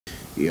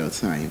your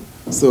time.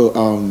 So,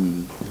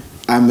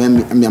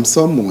 I'm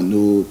someone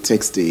who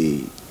takes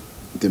the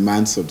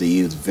demands of the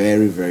youth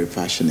very, very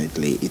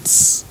passionately.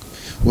 It's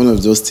one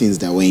of those things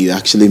that when you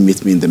actually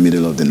meet me in the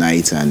middle of the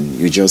night and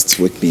you just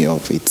wake me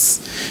up, it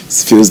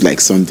feels like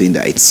something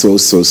that it's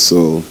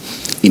so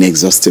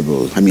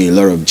inexhaustible. I mean, a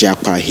lot of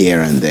japa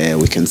here and there.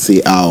 We can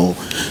see how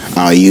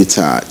our youth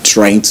are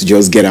trying to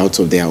just get out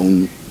of their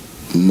own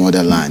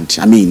motherland.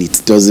 I mean,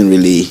 it doesn't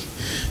really,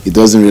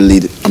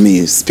 I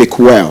mean, speak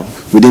well.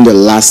 Within the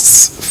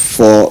last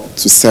 4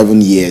 to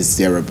 7 years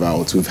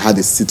thereabout, we've had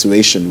a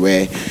situation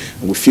where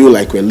we feel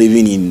like we're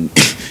living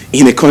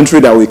in a country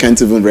that we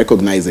can't even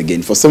recognize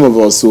again. For some of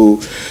us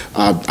who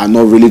are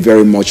not really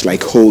very much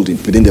like holding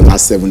within the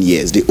last 7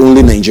 years, the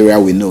only Nigeria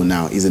we know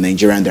now is a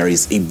Nigerian that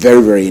is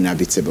very, very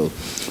inhabitable.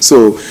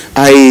 So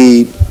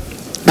I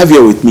have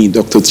here with me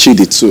Dr.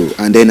 Chidi too,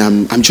 and then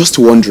I'm just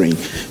wondering,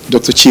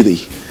 Dr.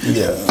 Chidi,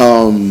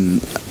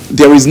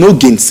 there is no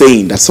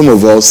gainsaying that some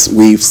of us,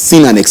 we've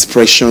seen an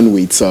expression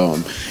with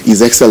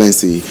His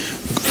Excellency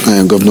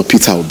Governor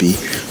Peter Obi,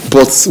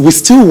 but we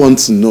still want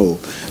to know,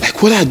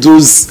 like, what are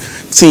those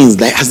things,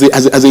 like,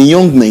 as a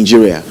young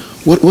Nigeria,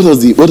 what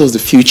does the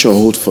future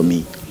hold for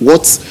me?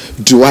 What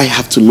do I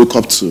have to look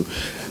up to,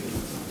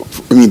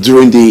 I mean,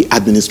 during the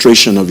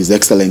administration of His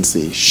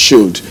Excellency,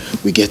 should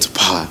we get to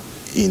power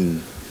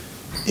in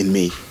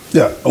May?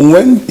 Yeah,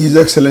 when His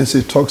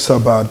Excellency talks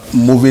about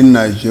moving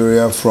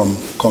Nigeria from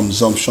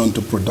consumption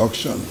to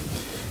production,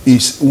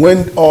 is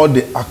when all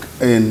the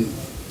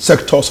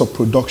sectors of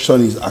production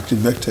is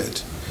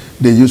activated,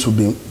 the youth will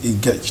be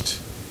engaged.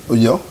 You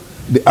know,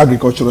 the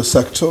agricultural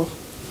sector,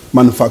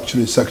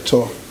 manufacturing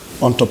sector,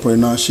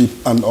 entrepreneurship,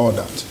 and all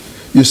that.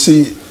 You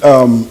see,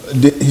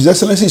 His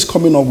Excellency is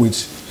coming up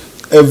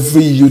with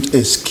every youth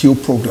a skill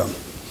program,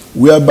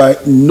 whereby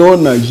no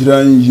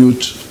Nigerian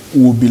youth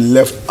will be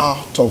left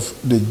out of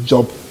the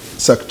job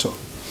sector.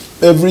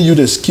 Every youth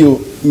is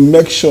skilled.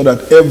 Make sure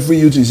that every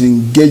youth is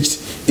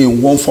engaged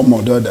in one form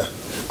or the other.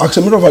 As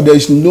a matter of fact, there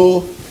is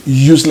no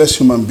useless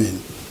human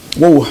being.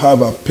 What we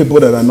have are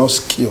people that are not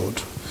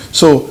skilled.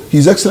 So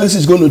His Excellency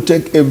is going to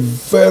take a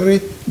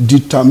very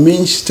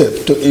determined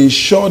step to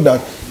ensure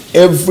that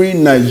every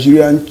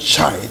Nigerian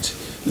child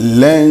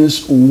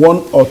learns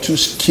 1 or 2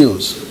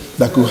 skills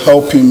that could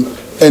help him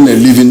earn a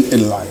living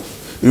in life.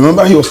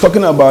 Remember, he was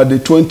talking about the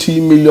 20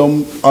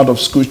 million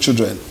out-of-school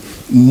children,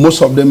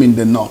 most of them in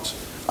the north.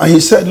 And he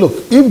said, look,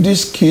 if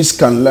these kids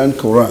can learn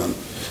Quran,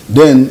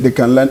 then they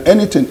can learn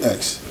anything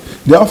else.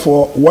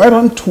 Therefore, why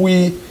don't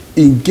we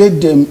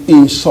engage them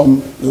in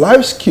some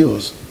life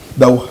skills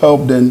that will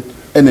help them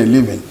earn a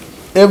living?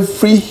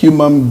 Every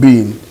human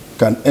being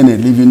can earn a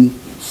living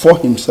for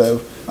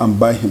himself and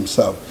by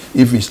himself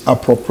if he's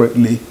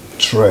appropriately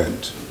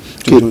trained.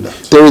 Do that.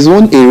 There is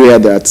one area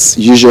that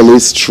usually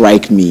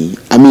strikes me.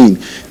 I mean,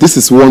 this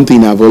is one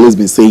thing I've always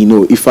been saying, you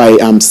know, if I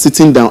am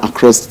sitting down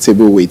across the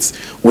table with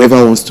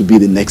whoever wants to be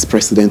the next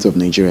president of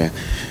Nigeria,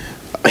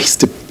 is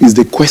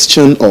the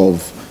question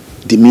of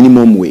the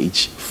minimum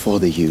wage for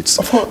the youths.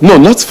 No,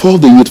 not for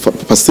the youth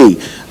per se.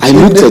 I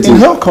looked at it.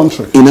 In our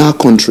country. In our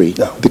country.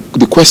 Yeah.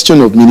 The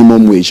question of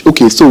minimum wage.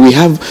 Okay, so we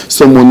have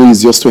someone who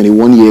is just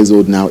 21 years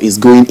old now, is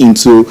going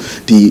into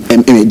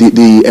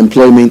the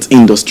employment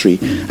industry,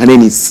 and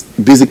then it's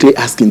basically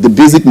asking, the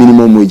basic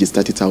minimum wage is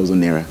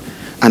 30,000 naira.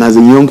 And as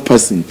a young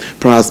person,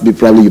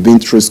 probably you've been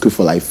through school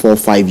for like 4 or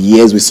 5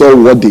 years. We saw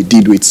what they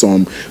did with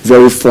some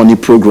very funny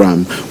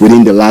program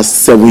within the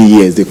last 7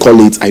 years. They call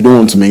it, I don't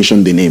want to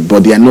mention the name,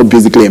 but they are not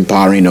basically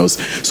empowering us.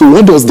 So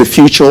what does the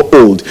future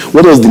hold?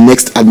 What does the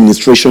next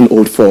administration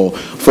hold for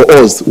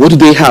us? What do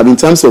they have in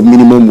terms of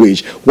minimum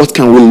wage? What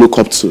can we look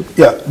up to?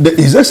 Yeah,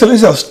 His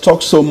Excellency has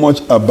talked so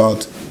much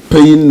about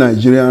paying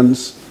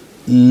Nigerians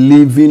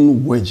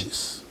living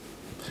wages.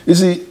 You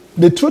see,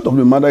 the truth of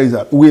the matter is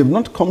that we have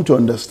not come to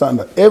understand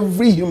that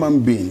every human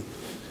being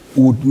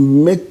would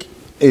make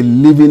a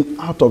living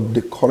out of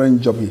the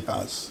current job he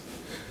has.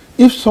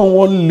 If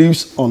someone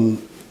lives on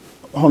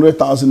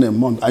 100,000 a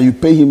month and you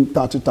pay him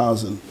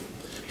 30,000,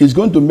 he's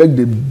going to make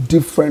the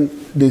difference,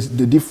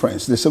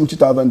 the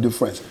 70,000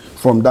 difference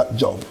from that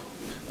job.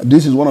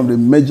 This is one of the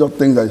major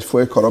things that is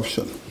for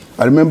corruption.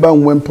 I remember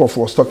when Prof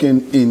was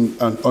talking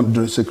on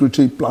the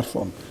security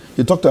platform,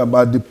 he talked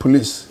about the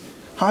police.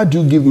 How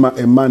do you give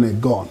a man a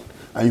gun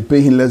and you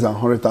pay him less than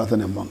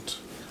 100,000 a month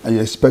and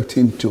you expect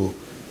him to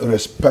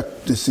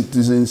respect the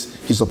citizens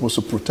he's supposed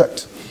to protect?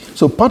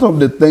 So part of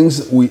the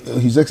things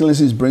His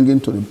Excellency is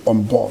bringing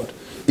on board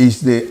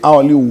is the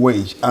hourly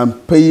wage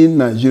and paying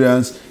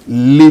Nigerians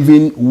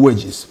living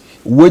wages.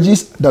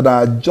 Wages that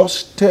are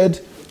adjusted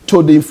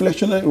to the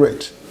inflationary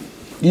rate.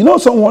 You know,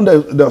 someone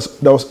that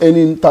was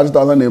earning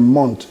 30,000 a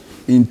month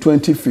in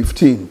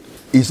 2015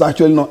 is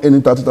actually not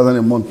earning 30,000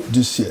 a month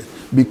this year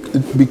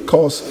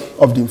because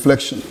of the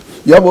inflation.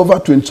 You have over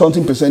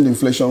 20-something%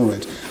 inflation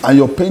rate, and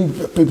you're paying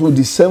people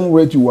the same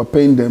rate you were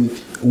paying them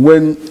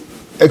when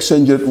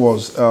exchange rate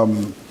was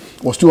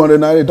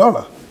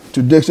 $200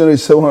 Today, exchange rate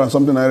is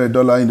 $700-something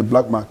in the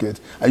black market,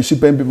 and you still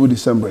paying people the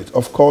same rate.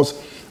 Of course,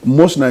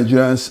 most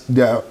Nigerians,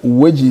 their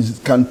wages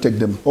can't take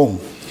them home.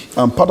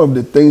 And part of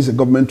the things the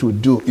government will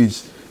do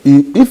is,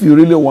 if you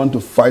really want to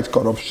fight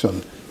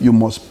corruption, you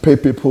must pay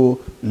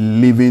people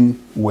living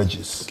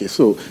wages. Okay,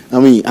 so I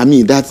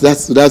mean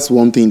that's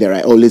one thing that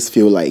I always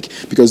feel like,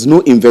 because no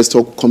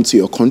investor come to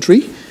your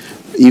country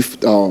if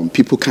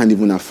people can't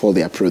even afford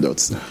their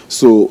products.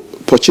 So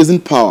purchasing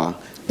power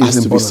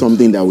has to be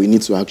something that we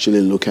need to actually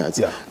look at.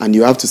 Yeah. And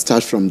you have to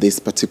start from this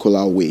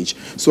particular wage.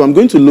 So I'm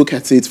going to look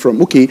at it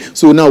from, okay,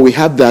 so now we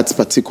have that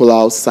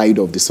particular side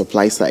of the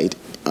supply side,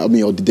 or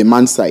the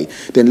demand side.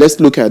 Then let's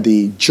look at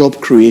the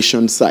job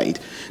creation side.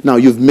 Now,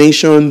 you've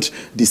mentioned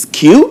the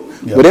skill,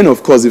 but then,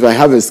 of course, if I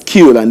have a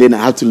skill and then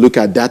I have to look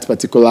at that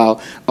particular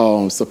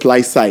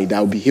supply side,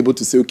 I'll be able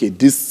to say, okay,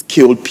 these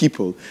skilled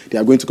people, they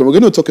are going to come. We're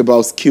going to talk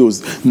about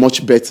skills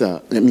much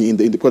better. I mean,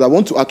 because I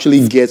want to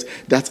actually get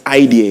that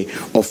idea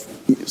of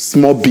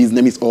small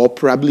business or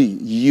probably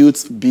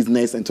youth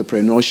business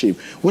entrepreneurship.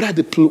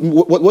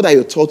 What are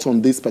your thoughts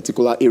on this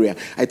particular area?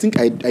 I think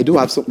I do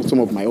have some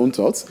of my own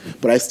thoughts,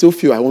 but I still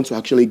feel I want to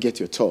actually get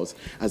your thoughts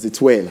as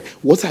it were.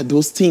 What are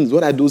those things?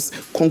 What are those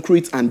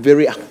concrete and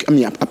very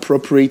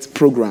appropriate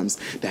programs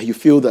that you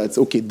feel that,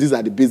 okay, these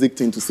are the basic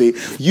things to say,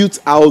 youth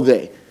out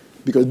there,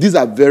 because these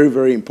are very,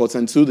 very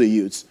important to the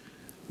youth.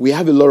 We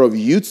have a lot of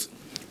youth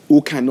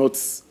who cannot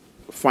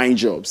find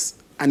jobs,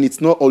 and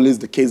it's not always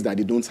the case that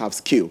they don't have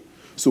skill.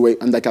 So,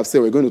 and like I've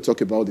said, we're going to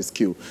talk about the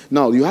skill.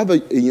 Now, you have a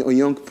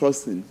young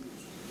person.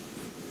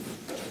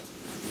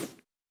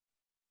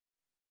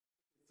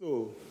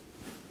 So,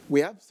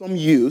 we have some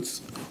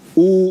youths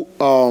who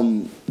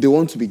they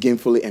want to be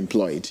gainfully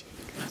employed.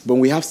 But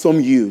we have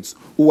some youths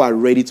who are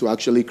ready to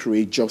actually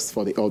create jobs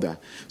for the other.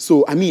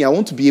 So, I mean, I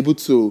want to be able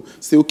to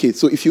say, okay,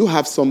 so if you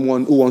have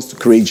someone who wants to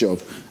create a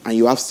job and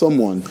you have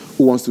someone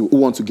who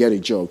wants to get a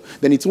job,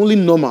 then it's only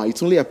normal,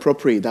 it's only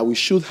appropriate that we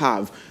should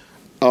have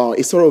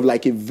it's sort of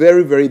like a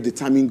very, very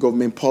determined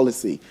government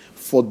policy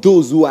for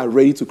those who are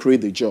ready to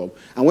create the job.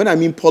 And when I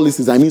mean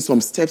policies, I mean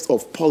some steps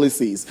of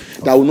policies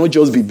that will not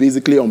just be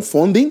basically on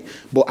funding,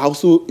 but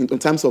also in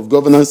terms of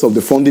governance of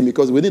the funding,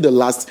 because within the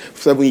last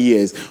 7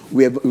 years,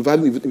 we've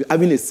been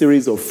having a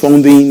series of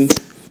funding.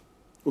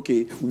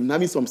 Okay, we've been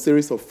having some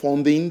series of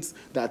fundings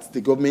that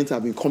the government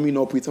have been coming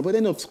up with. But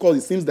then, of course,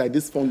 it seems that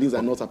these fundings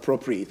are not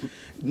appropriate.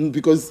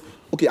 Because,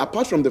 okay,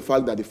 apart from the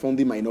fact that the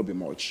funding might not be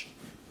much,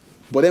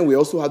 but then we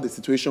also have the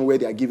situation where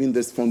they are giving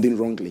this funding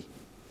wrongly.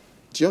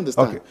 Do you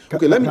understand?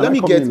 Okay, let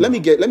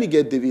me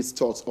get David's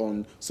thoughts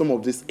on some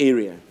of this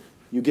area.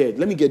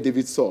 Let me get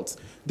David's thoughts.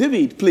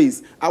 David,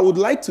 please, I would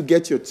like to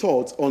get your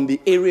thoughts on the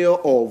area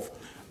of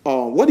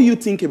what do you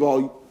think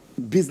about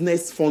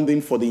business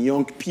funding for the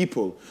young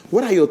people?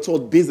 What are your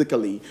thoughts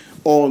basically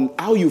on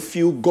how you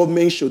feel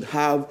government should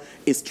have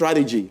a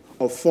strategy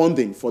of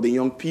funding for the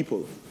young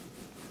people?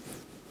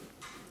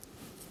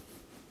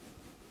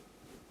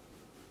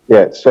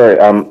 Yeah, sorry,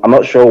 I'm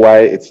not sure why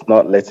it's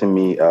not letting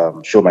me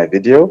show my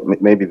video.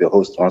 Maybe the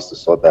host wants to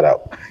sort that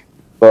out.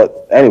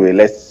 But anyway,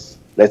 let's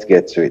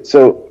get to it.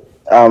 So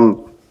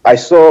I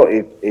saw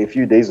a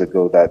few days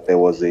ago that there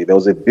was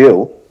a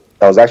bill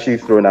that was actually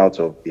thrown out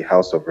of the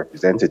House of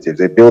Representatives,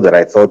 a bill that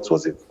I thought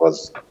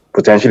was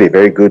potentially a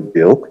very good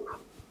bill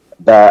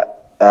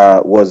that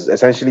was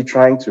essentially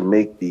trying to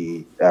make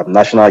the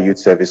National Youth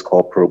Service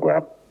Corps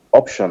program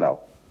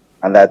optional.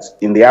 And that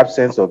in the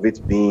absence of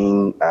it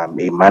being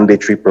a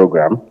mandatory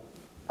program,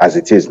 as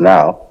it is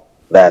now,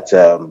 that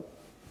young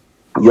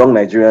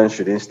Nigerians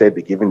should instead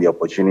be given the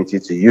opportunity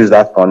to use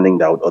that funding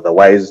that would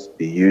otherwise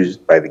be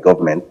used by the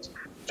government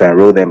to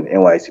enroll them in the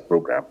NYSC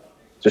program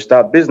to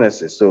start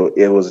businesses. So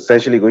it was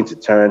essentially going to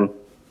turn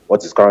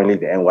what is currently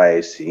the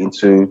NYSC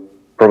into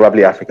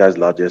probably Africa's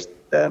largest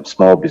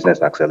small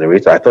business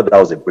accelerator. I thought that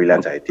was a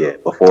brilliant idea,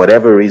 but for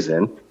whatever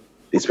reason,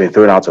 it's been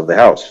thrown out of the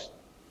House.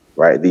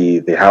 Right,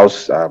 the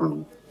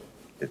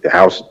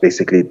House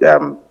basically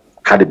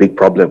had a big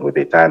problem with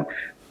it, and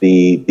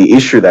the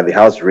issue that the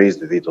House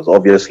raised with it was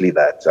obviously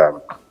that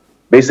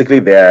basically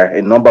there are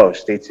a number of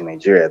states in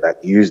Nigeria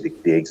that use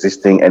the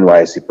existing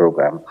NYSC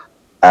program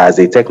as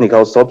a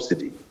technical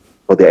subsidy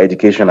for the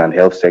education and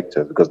health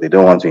sector because they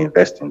don't want to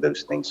invest in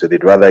those things. So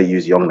they'd rather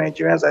use young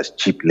Nigerians as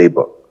cheap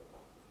labor,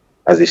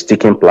 as a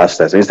sticking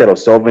plaster. So instead of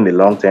solving the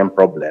long-term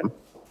problem,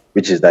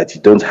 which is that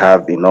you don't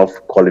have enough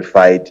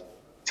qualified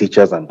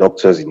teachers and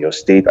doctors in your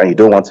state, and you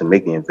don't want to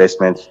make the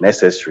investments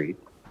necessary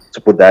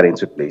to put that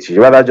into place. You'd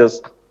rather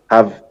just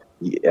have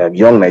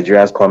young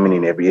Nigerians coming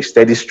in a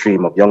steady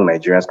stream of young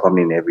Nigerians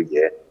coming in every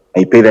year,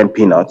 and you pay them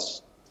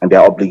peanuts, and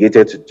they're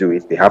obligated to do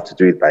it. They have to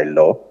do it by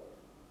law.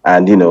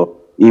 And,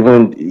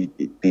 even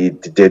the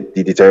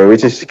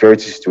deteriorating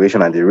security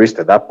situation and the risk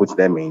that puts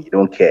them in, you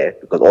don't care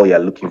because all you're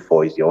looking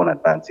for is your own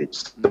advantage.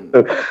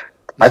 So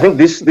I think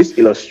this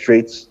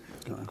illustrates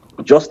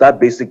just that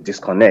basic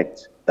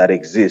disconnect that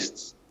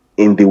exists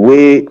in the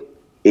way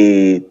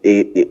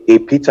a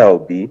Peter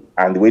Obi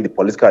and the way the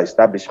political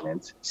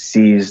establishment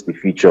sees the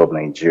future of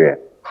Nigeria.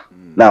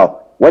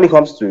 Now, when it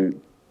comes to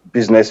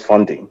business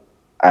funding,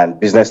 and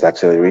business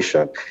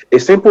acceleration. A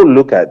simple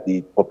look at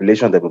the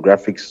population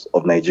demographics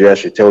of Nigeria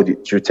should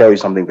tell you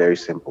something very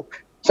simple.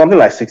 Something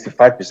like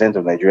 65%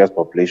 of Nigeria's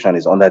population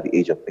is under the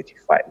age of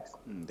 35.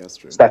 That's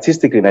true.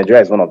 Statistically,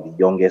 Nigeria is one of the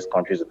youngest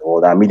countries in the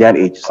world. Our median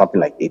age is something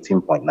like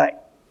 18.9.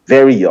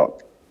 Very young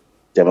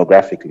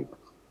demographically.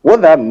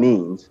 What that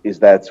means is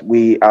that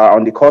we are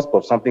on the cusp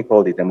of something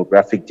called a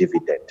demographic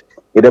dividend.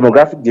 A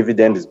demographic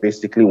dividend is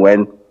basically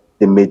when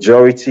the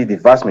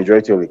vast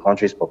majority of the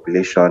country's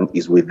population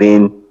is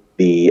within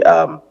the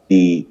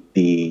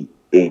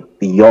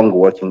young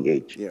working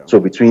age. Yeah. So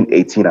between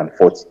 18 and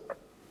 40.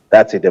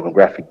 That's a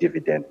demographic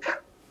dividend.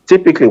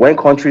 Typically, when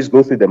countries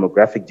go through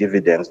demographic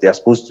dividends, they are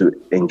supposed to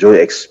enjoy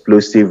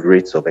explosive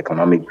rates of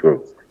economic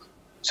growth.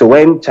 So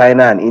when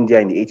China and India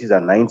in the 80s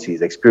and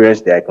 90s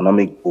experienced their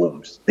economic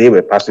booms, they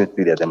were passing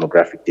through their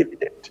demographic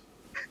dividend.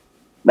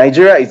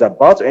 Nigeria is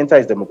about to enter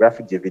its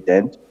demographic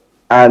dividend,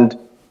 and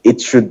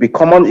it should be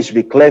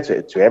clear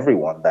to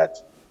everyone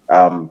that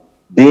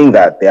being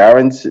that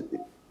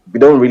we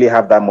don't really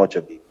have that much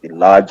of the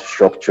large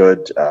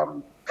structured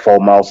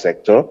formal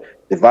sector.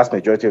 The vast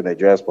majority of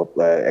Nigeria's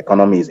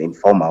economy is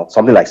informal.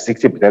 Something like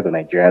 60% of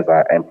Nigerians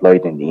are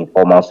employed in the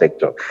informal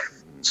sector.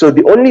 So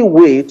the only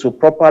way to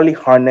properly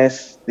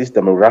harness this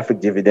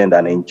demographic dividend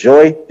and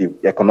enjoy the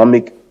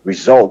economic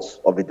results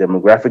of the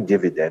demographic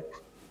dividend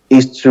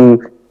is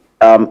to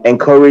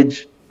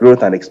encourage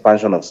growth and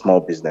expansion of small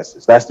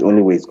businesses. That's the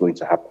only way it's going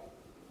to happen.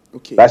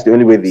 Okay. That's the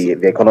only way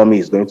the economy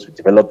is going to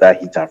develop that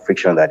heat and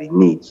friction that it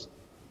needs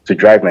to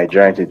drive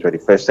Nigeria into the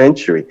 21st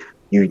century.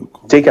 You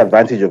take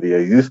advantage of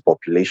your youth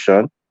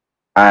population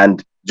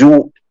and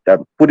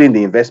put in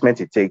the investment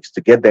it takes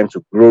to get them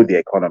to grow the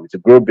economy, to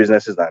grow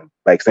businesses, and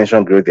by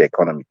extension, grow the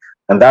economy.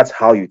 And that's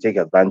how you take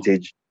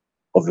advantage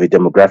of the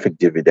demographic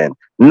dividend,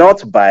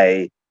 not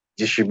by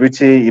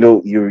distributing,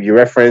 you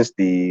referenced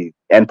the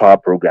N-Power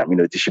program,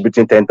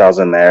 distributing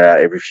 10,000 naira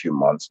every few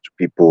months to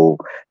people,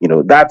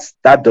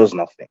 that does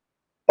nothing.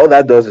 All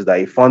that does is that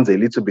it funds a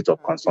little bit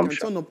of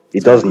consumption.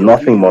 It does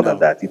nothing more than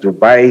that. It will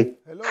buy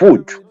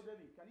food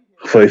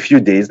for a few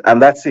days, and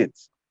that's it.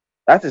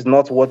 That is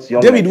not what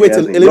young David, wait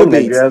a little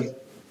bit. Nigerians...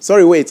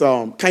 Sorry, wait.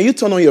 Can you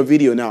turn on your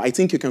video now? I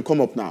think you can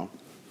come up now.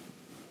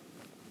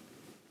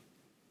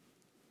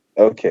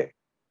 Okay,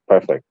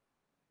 perfect.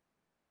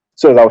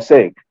 So as I was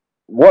saying,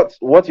 what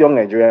young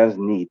Nigerians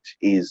need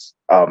is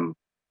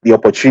the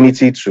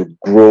opportunity to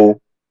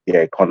grow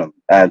their economy.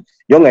 And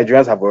young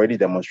Nigerians have already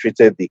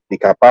demonstrated the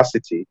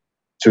capacity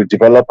to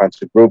develop and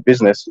to grow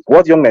businesses.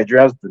 What young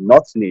Nigerians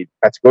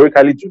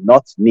categorically do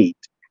not need,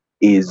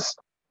 is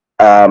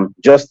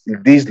just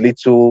these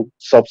little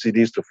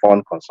subsidies to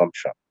fund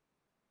consumption.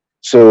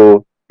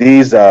 So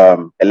these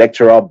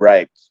electoral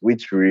bribes,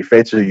 which we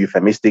refer to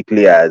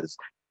euphemistically as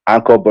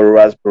Anchor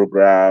Borrowers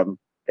Program,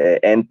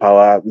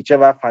 N-Power,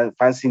 whichever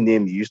fancy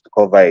name you use to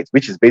cover it,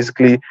 which is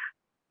basically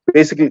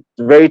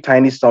very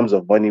tiny sums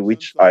of money,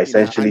 which are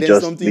essentially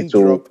just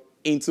little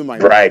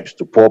bribes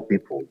to poor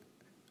people.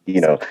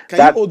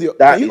 That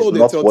is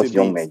not what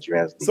young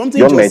Nigerians need.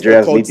 Something just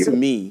occurred to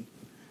me.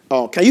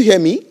 Can you hear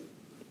me?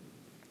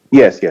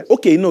 Yes.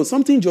 Okay, no,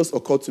 something just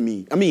occurred to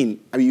me. I mean,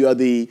 you are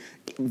the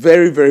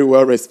very, very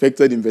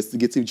well-respected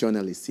investigative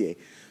journalist here.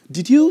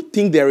 Did you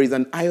think there is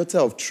an iota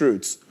of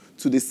truth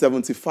to the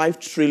 75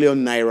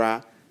 trillion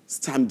naira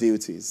stamp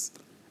duties?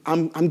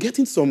 I'm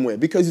getting somewhere,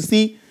 because you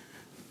see,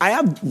 I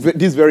have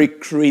this very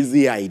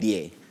crazy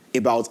idea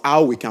about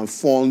how we can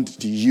fund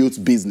the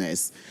youth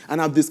business.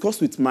 And I've discussed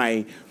with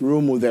my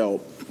role model,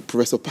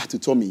 Professor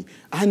Patutomi,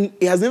 and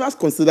he has never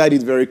considered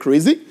it very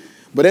crazy.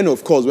 But then,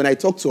 of course, when I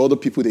talk to other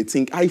people, they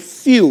think,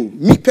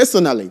 me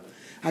personally,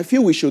 I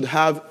feel we should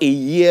have a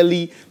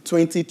yearly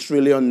 20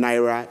 trillion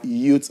naira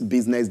youth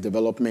business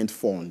development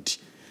fund.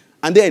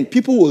 And then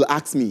people will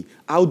ask me,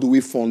 how do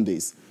we fund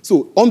this?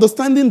 So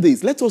understanding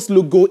this, let us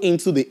go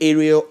into the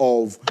area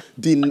of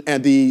the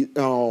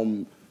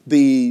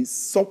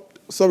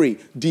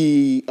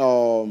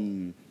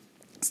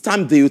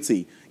stamp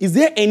duty. Is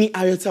there any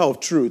iota of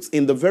truth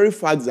in the very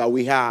fact that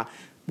we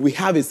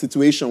have a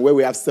situation where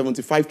we have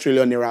 75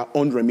 trillion naira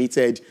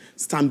unremitted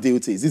stamp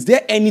duties? Is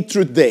there any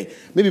truth there?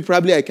 Maybe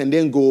probably I can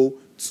then go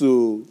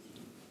to...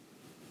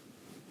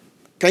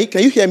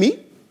 Can you hear me?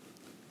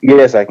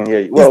 Yes, I can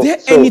hear you. Well, is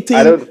there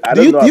anything...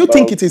 Do you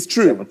think it is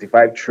true?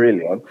 75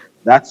 trillion,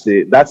 that's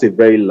a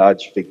very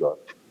large figure.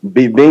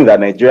 Being that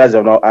Nigeria's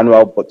total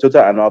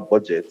annual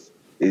budget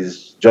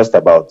is just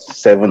about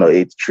 7 or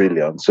 8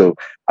 trillion. So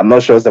I'm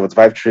not sure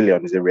 75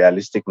 trillion is a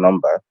realistic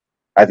number.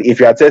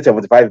 If you had said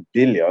 75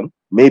 billion,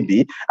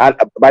 maybe. And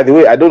by the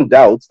way, I don't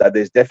doubt that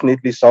there's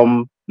definitely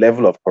some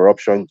level of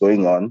corruption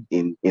going on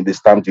in the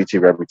stamp duty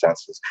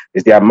remittances.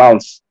 It's the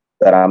amounts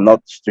that I'm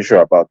not too sure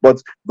about. But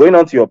going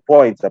on to your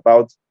point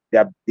about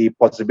the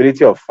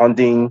possibility of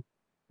funding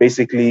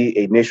basically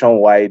a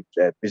nationwide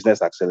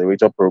business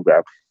accelerator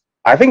program,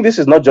 I think this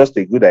is not just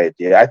a good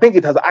idea. I think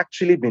it has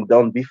actually been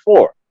done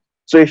before.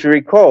 So if you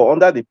recall,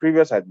 under the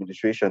previous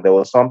administration, there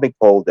was something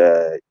called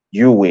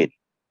UWIN,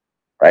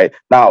 right?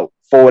 Now,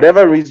 for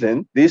whatever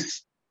reason,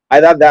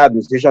 either that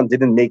administration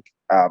didn't make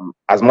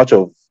as much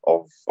of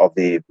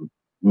the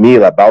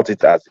meal about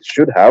it as it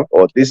should have,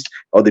 or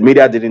the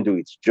media didn't do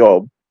its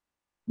job.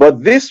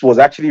 But this was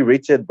actually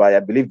rated by, I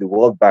believe, the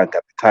World Bank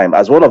at the time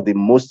as one of the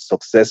most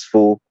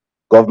successful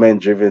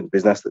government-driven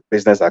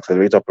business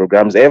accelerator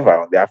programs ever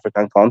on the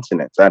African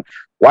continent. And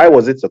why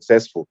was it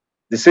successful?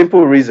 The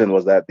simple reason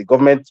was that the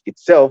government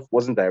itself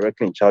wasn't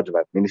directly in charge of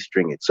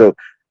administering it. So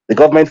the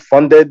government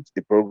funded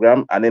the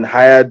program and then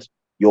hired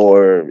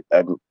your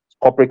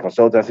corporate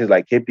consultancies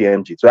like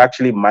KPMG to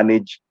actually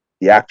manage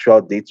the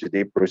actual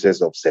day-to-day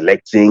process of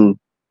selecting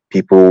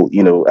people,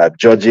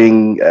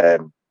 judging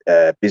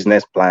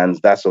business plans,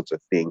 that sort of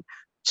thing.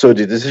 So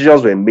the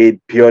decisions were made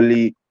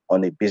purely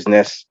on a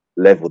business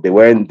level. They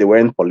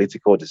weren't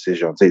political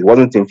decisions. So it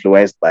wasn't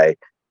influenced by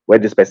where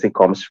this person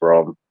comes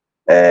from,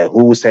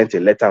 who sent a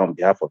letter on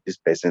behalf of this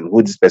person,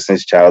 who this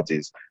person's child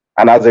is.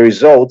 And as a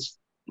result,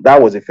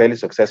 that was a fairly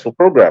successful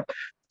program.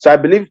 So I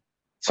believe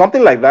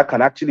something like that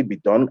can actually be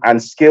done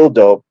and scaled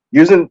up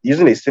using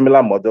a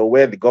similar model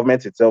where the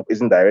government itself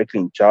isn't directly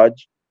in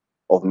charge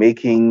of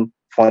making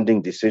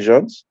funding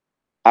decisions,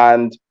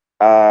 and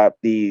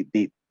the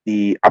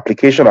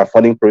application and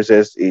funding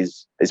process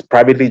is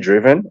privately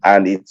driven,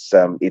 and it's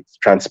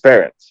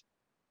transparent,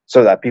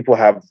 so that people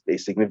have a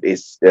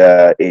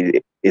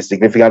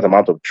significant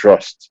amount of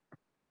trust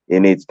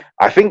in it.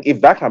 I think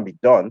if that can be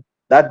done,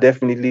 that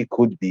definitely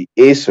could be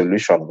a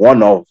solution,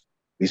 one of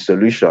the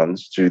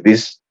solutions to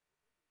this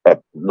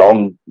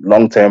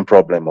long-term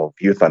problem of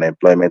youth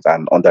unemployment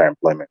and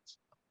underemployment.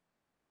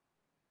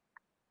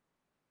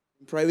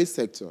 Private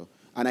sector,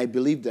 and I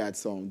believe that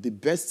the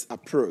best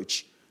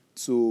approach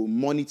to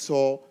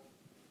monitor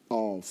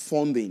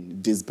funding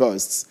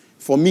disbursed,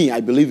 for me,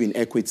 I believe in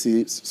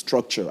equity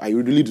structure. I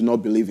really do not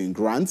believe in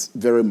grants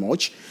very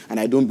much, and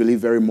I don't believe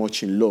very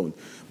much in loan.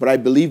 But I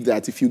believe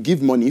that if you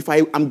give money, if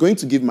I'm going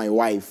to give my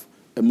wife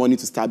money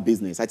to start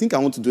business, I think I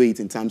want to do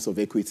it in terms of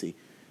equity,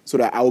 so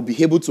that I will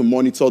be able to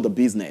monitor the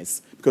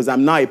business, because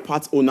I'm now a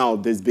part owner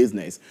of this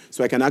business.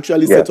 So I can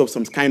actually set up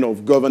some kind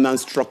of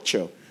governance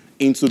structure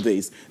into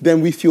this.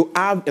 Then if you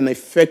have an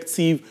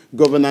effective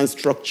governance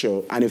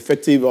structure, an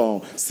effective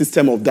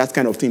system of that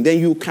kind of thing, then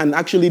you can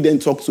actually then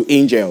talk to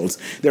angels.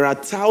 There are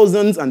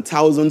thousands and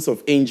thousands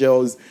of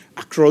angels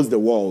across the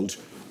world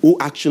who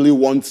actually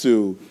want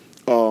to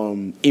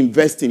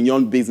invest in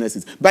young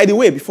businesses. By the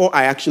way, before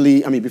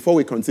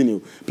we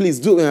continue, please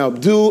do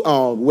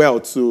well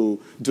to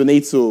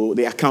donate to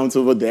the account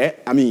over there.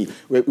 I mean,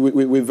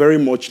 we very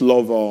much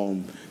love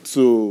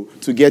to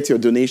get your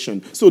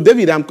donation. So,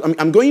 David,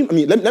 I'm going.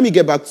 Let me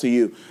get back to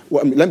you.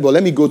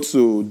 Let me go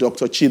to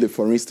Dr. Chidi,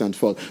 for instance.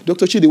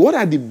 Dr. Chidi, what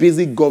are the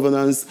basic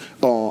governance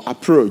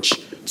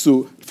approach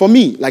to? For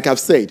me, like I've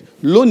said,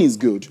 loan is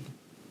good,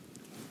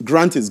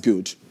 grant is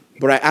good,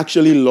 but I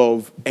actually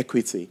love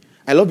equity.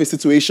 I love a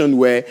situation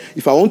where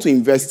if I want to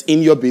invest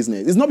in your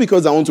business, it's not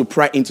because I want to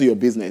pry into your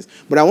business,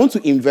 but I want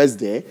to invest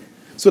there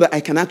so that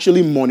I can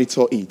actually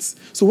monitor it.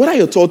 So what are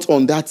your thoughts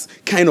on that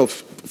kind of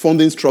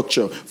funding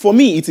structure? For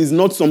me, it is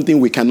not something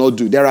we cannot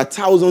do. There are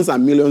thousands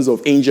and millions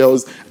of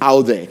angels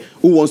out there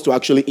who wants to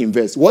actually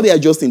invest. What they are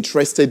just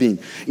interested in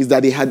is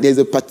that there's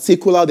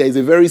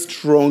a very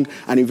strong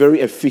and a very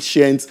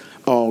efficient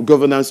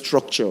governance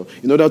structure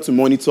in order to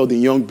monitor the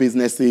young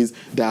businesses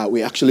that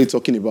we're actually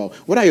talking about.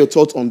 What are your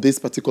thoughts on this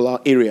particular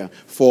area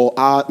for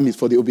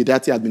the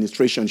Obi-Datti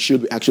administration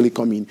should we actually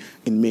come in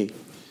May?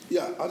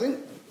 Yeah, I think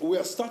we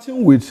are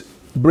starting with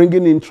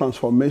bringing in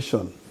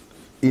transformation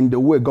in the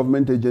way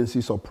government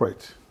agencies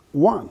operate.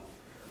 One,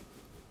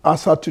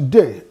 as of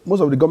today, most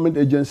of the government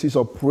agencies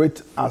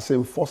operate as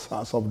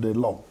enforcers of the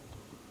law,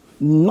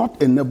 not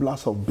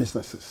enablers of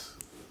businesses.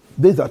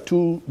 These are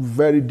two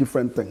very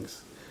different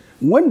things.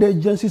 When the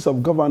agencies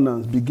of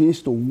governance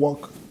begins to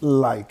work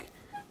like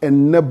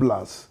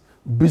enablers,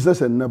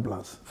 business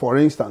enablers, for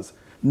instance,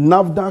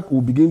 NAFDAC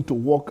will begin to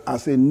work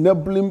as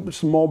enabling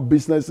small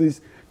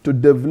businesses to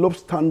develop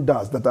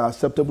standards that are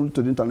acceptable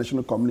to the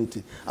international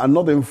community and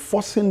not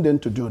enforcing them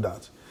to do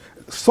that.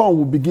 Some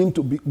will begin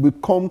to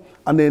become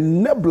an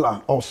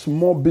enabler of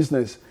small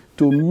business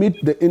to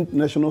meet the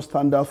international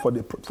standards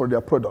for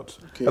their products.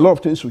 Okay. A lot of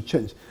things will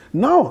change.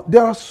 Now,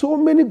 there are so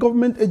many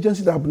government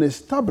agencies that have been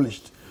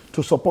established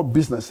to support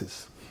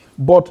businesses.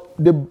 But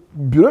the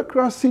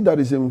bureaucracy that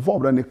is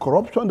involved and the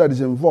corruption that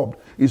is involved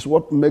is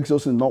what makes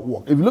us not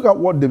work. If you look at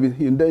what David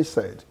Hundeyin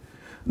said,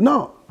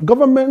 now,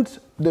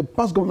 the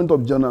past government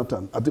of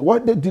Jonathan,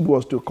 what they did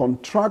was to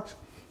contract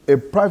a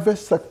private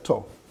sector,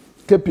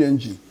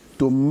 KPMG,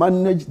 to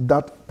manage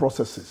that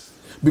processes.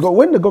 Because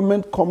when the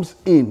government comes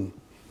in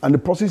and the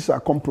processes are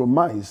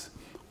compromised,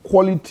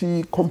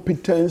 quality,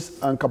 competence,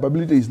 and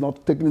capability is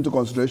not taken into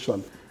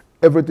consideration,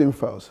 everything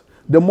fails.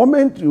 The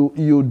moment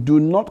you do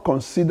not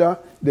consider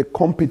the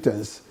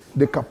competence,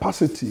 the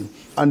capacity,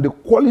 and the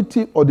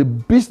quality of the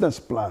business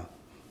plan,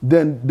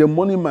 then the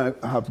money might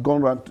have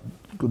gone right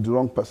to the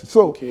wrong person.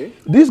 So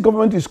this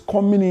government is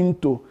coming in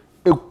to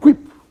equip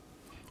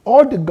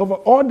all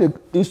the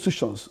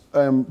institutions,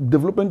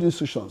 development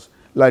institutions,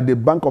 like the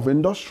Bank of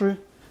Industry,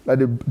 like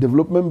the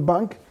Development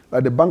Bank,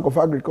 like the Bank of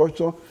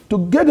Agriculture,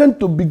 to get them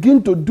to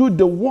begin to do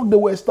the work they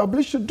were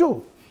established to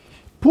do.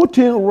 Put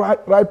in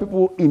right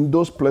people in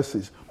those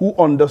places who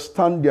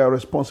understand their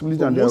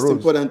responsibilities and their roles. Most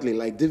importantly,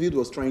 like David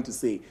was trying to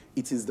say,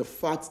 it is the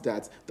fact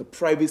that the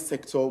private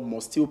sector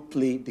must still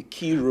play the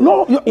key role.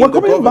 No, in the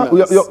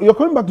governance. you're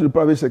coming back to the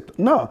private sector.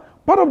 Now,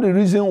 part of the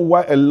reason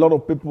why a lot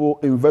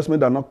of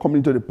investment are not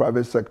coming to the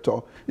private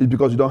sector is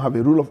because you don't have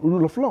a rule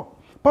of law.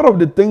 Part of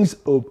the things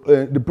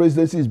the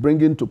presidency is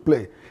bringing to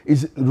play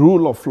is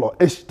rule of law,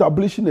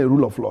 establishing a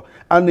rule of law,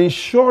 and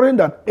ensuring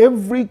that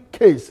every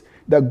case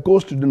that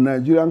goes to the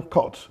Nigerian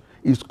courts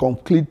is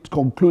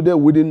concluded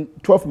within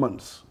 12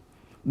 months.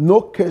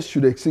 No case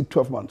should exceed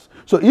 12 months.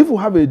 So if we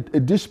have a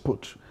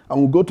dispute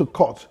and we go to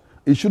court,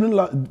 it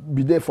shouldn't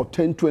be there for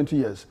 10, 20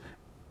 years.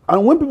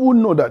 And when people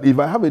know that if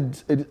I have a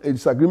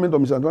disagreement or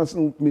business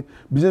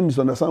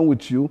misunderstanding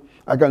with you,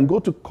 I can go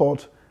to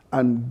court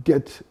and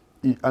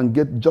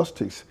get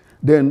justice,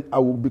 then I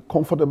will be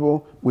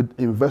comfortable with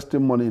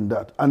investing money in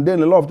that. And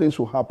then a lot of things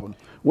will happen.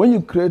 When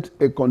you create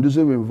a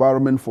conducive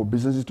environment for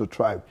businesses to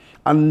thrive,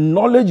 and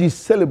knowledge is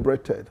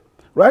celebrated.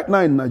 Right now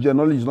in Nigeria,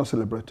 knowledge is not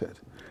celebrated.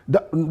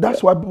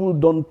 That's why people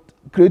don't,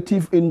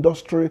 creative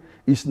industry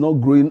is not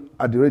growing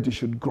at the rate it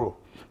should grow,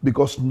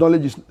 because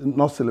knowledge is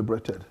not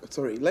celebrated.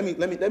 Sorry, let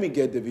me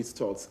get David's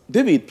thoughts.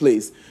 David,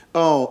 please,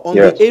 on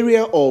the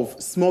area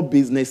of small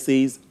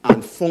businesses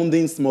and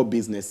funding small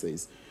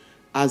businesses,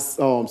 as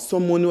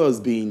someone who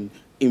has been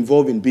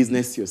involved in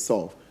business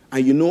yourself,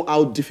 and you know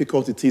how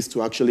difficult it is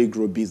to actually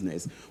grow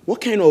business,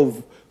 what kind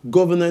of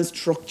governance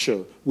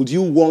structure would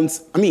you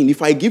want? I mean,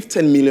 if I give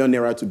 10 million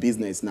naira to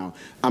business now,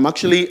 I'm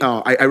actually,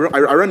 I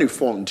run a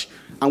fund,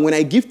 and when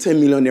I give 10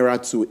 million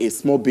naira to a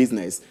small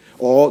business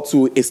or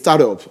to a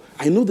startup,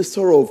 I know the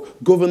sort of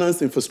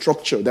governance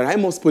infrastructure that I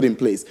must put in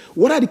place.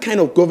 What are the kind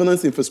of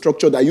governance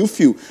infrastructure that you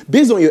feel,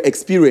 based on your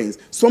experience,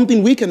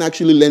 something we can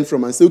actually learn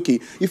from and say, okay,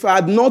 if I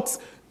had not,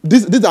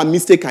 these are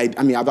mistakes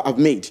I've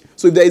made.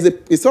 So if there is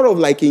a sort of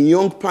like a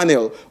young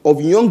panel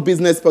of young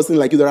business person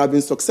like you that have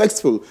been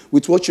successful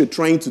with what you're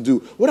trying to do,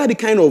 what are the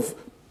kind of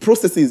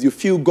processes you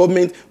feel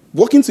government,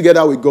 working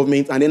together with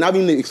government and then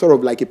having a sort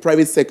of like a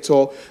private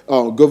sector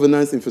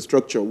governance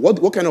infrastructure,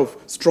 what kind of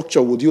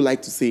structure would you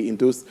like to see in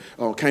those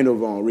kind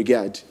of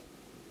regard?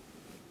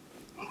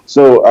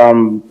 So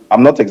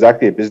I'm not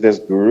exactly a business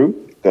guru.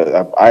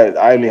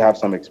 I only have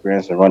some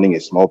experience in running a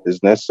small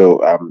business,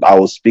 so I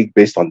will speak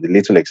based on the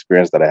little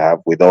experience that I have,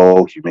 with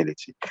all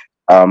humility.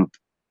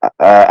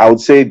 I would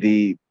say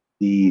the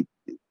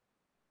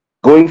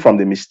going from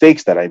the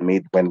mistakes that I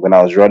made when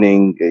I was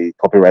running a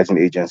copywriting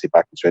agency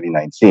back in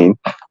 2019,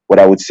 what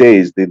I would say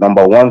is the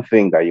number one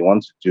thing that you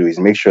want to do is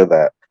make sure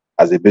that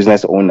as a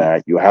business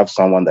owner, you have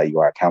someone that you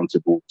are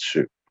accountable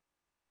to.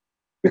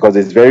 Because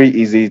it's very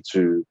easy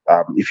to,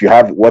 if you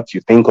have what you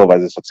think of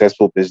as a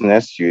successful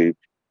business,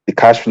 the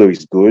cash flow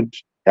is good,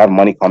 you have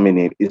money coming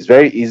in, it's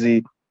very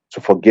easy to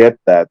forget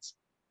that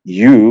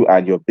you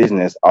and your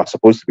business are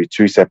supposed to be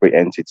two separate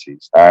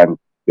entities, and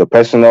your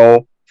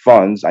personal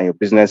funds and your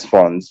business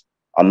funds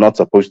are not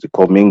supposed to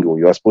commingle.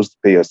 You are supposed to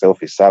pay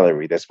yourself a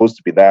salary. There's supposed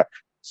to be that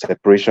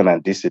separation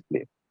and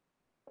discipline,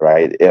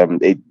 right?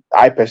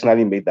 I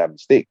personally made that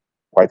mistake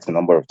quite a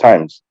number of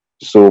times.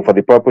 So for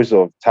the purpose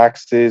of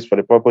taxes, for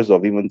the purpose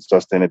of even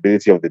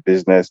sustainability of the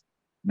business,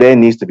 there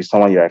needs to be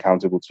someone you're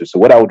accountable to. So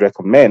what I would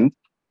recommend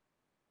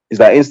is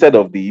that instead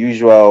of the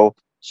usual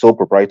sole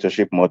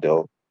proprietorship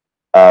model,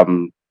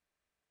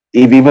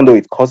 even though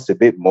it costs a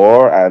bit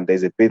more and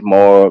there's a bit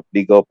more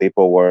legal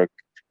paperwork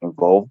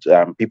involved,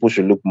 people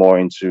should look more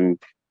into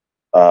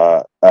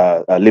a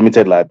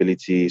limited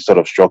liability sort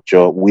of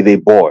structure with a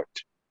board,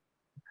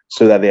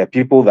 so that there are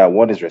people that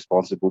one is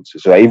responsible to.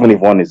 So that even if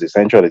one is the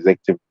central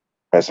executive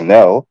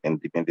personnel in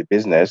the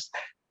business,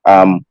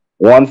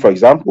 one, for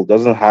example,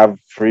 doesn't have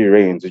free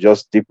reign to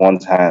just dip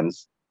one's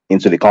hands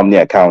into the company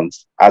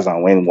accounts as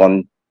and when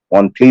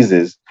one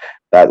pleases.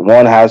 That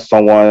one has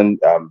someone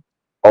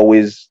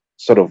always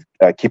sort of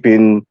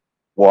keeping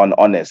one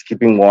honest,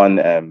 keeping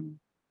one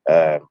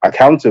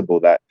accountable,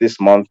 that this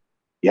month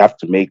you have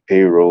to make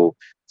payroll,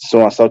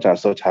 so and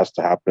such has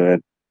to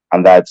happen,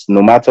 and that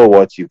no matter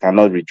what, you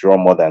cannot withdraw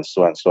more than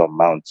so and so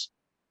amount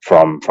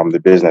from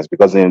the business.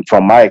 Because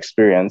from my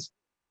experience,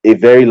 a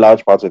very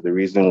large part of the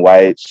reason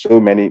why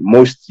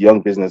most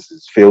young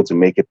businesses fail to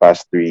make it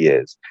past 3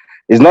 years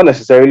is not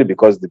necessarily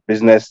because the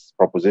business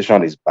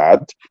proposition is bad.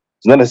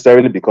 It's not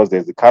necessarily because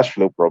there's a cash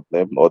flow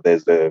problem or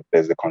there's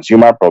a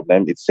consumer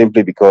problem. It's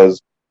simply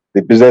because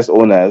the business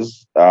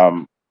owners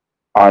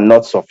are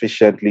not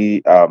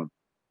sufficiently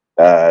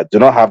do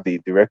not have the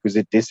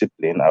requisite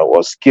discipline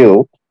or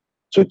skill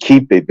to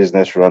keep a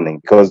business running.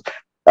 Because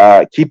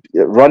keep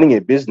running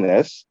a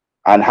business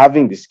and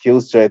having the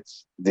skill set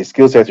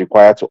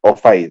required to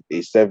offer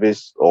a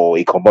service or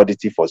a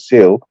commodity for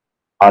sale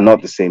are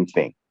not the same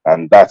thing.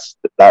 And that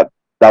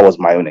was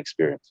my own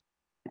experience.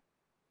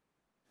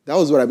 That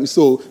was what I mean.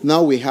 So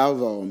now we have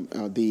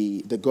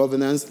the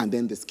governance and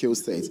then the skill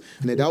set.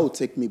 And then that will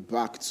take me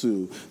back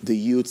to the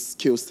youth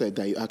skill set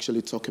that you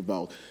actually talk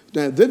about.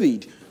 Now,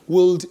 David,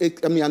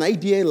 an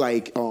idea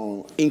like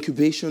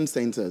incubation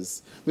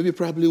centers, maybe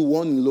probably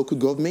one in local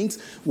government.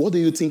 What do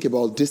you think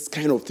about this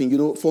kind of thing? You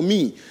know, for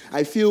me,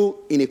 I feel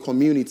in a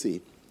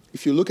community,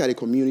 if you look at a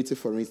community,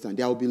 for instance,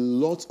 there will be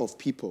lots of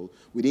people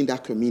within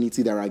that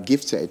community that are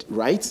gifted,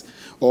 right?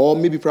 Or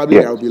maybe probably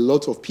there will be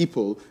lots of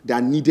people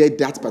that needed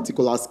that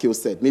particular skill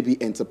set, maybe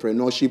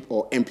entrepreneurship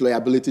or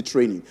employability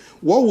training.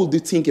 What would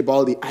you think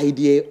about the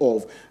idea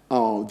of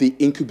the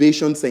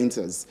incubation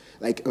centers?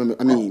 Like,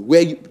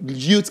 where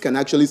youth can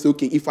actually say,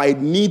 okay, if I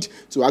need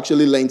to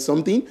actually learn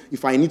something,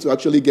 if I need to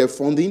actually get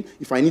funding,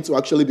 if I need to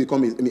actually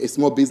become a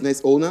small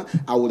business owner,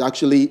 I would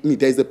actually,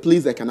 there's a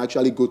place I can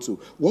actually go to.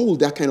 What would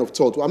that kind of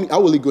thought, how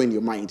will it go in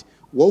your mind?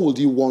 What would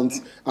you want?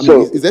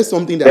 Is there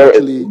something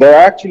that there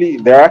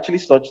are actually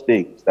such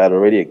things that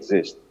already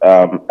exist.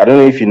 I don't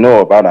know if you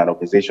know about an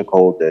organization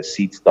called the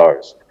Seed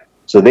Stars.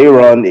 So they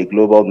run a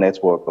global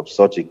network of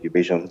such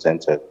incubation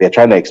centers. They're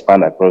trying to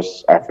expand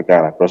across Africa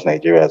and across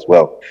Nigeria as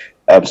well.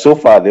 So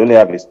far, they only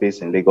have a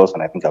space in Lagos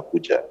and I think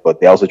Abuja, but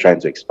they're also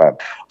trying to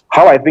expand.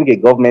 How I think a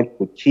government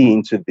would key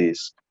into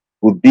this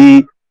would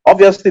be,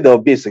 obviously, there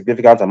will be a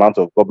significant amount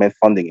of government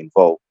funding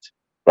involved,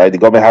 right? The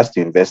government has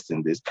to invest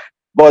in this.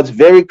 But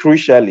very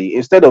crucially,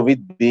 instead of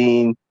it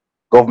being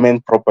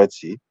government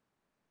property,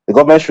 the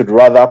government should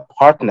rather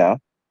partner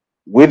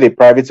with a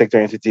private sector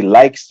entity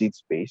like Seed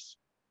Space,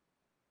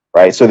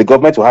 right? So the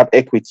government will have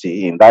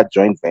equity in that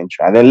joint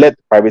venture and then let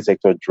the private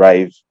sector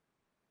drive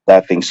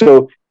that thing.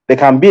 So there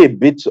can be a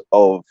bit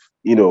of,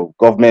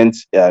 government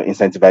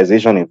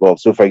incentivization involved.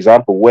 So for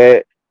example,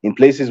 where in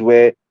places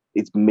where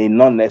it may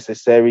not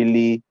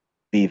necessarily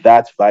be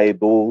that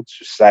viable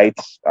to cite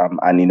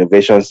an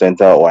innovation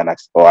center or an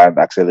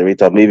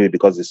accelerator, maybe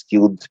because the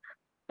skilled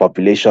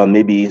population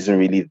maybe isn't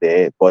really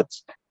there, but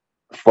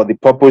for the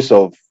purpose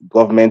of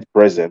government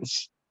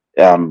presence,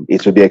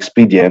 it would be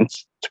expedient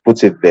to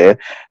put it there.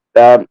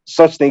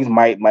 Such things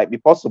might be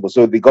possible.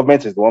 So the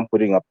government is the one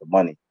putting up the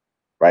money,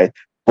 right?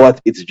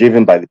 But it's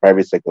driven by the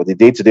private sector. The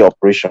day-to-day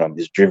operation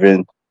is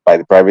driven by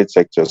the private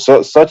sector.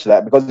 So such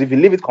that, because if you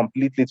leave it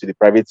completely to the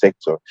private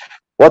sector,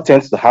 what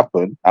tends to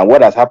happen and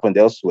what has happened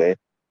elsewhere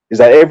is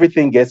that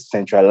everything gets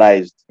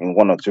centralized in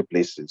one or two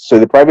places. So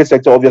the private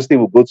sector obviously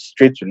will go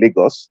straight to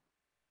Lagos,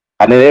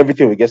 and then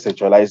everything will get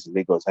centralized in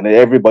Lagos, and then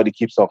everybody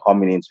keeps on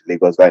coming into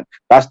Lagos. And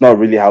that's not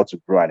really how to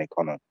grow an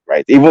economy,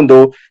 right? Even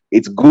though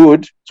it's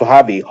good to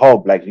have a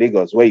hub like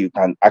Lagos where you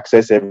can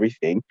access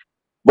everything,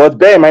 but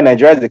bear in mind,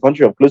 Nigeria is a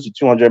country of close to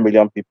 200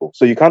 million people.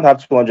 So you can't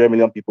have 200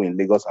 million people in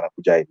Lagos and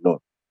Abuja alone.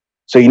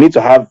 So you need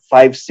to have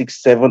 5,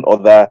 6, 7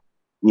 other,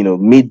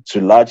 mid to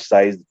large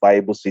sized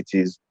viable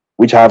cities,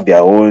 which have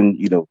their own,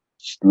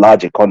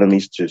 large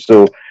economies too.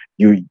 So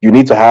you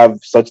need to have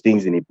such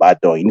things in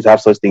Ibadan. You need to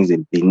have such things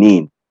in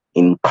Benin,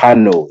 in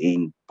Kano,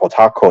 in Port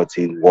Harcourt,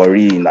 in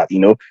Warri, in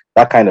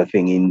that kind of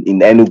thing, in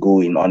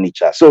Enugu, in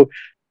Onitsha. So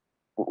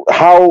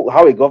how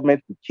a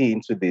government would key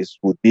into this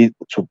would be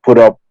to put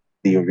up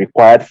the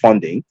required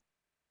funding,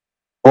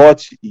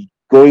 but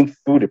going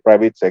through the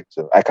private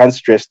sector. I can't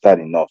stress that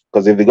enough,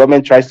 because if the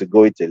government tries to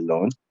go it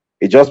alone,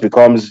 it just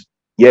becomes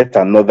yet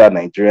another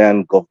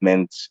Nigerian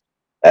government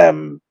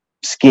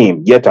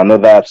scheme, yet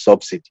another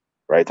subsidy,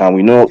 right? And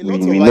we know what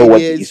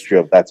the history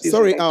of that is.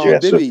 Sorry, in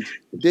Nigeria.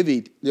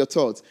 David, your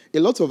thoughts. A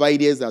lot of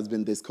ideas has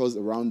been discussed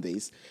around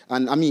this,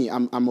 and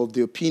I'm of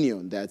the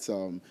opinion that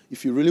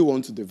if you really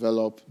want to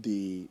develop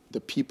the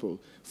people,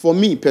 for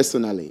me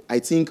personally, I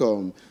think,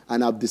 and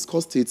I've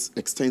discussed it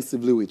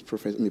extensively with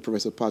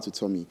Professor Patu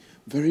Tommy,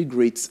 very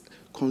great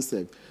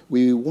concept.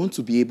 We want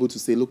to be able to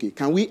say, look,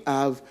 can we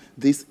have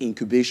this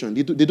incubation?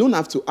 They don't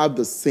have to have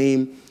the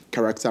same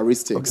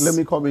characteristics. Okay, let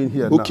me come in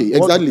here. Okay, now.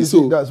 exactly.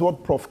 So that's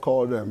what Prof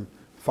called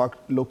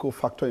local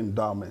factor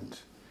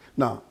endowment.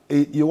 Now,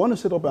 you want to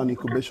set up an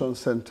incubation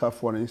center,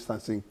 for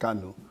instance, in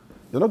Kano.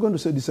 You're not going to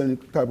say the same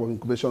type of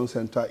incubation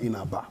center in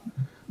Aba.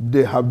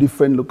 They have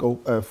different local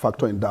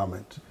factor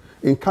endowment.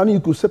 In Kano, you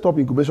could set up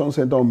incubation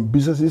center on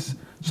businesses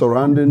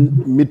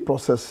surrounding meat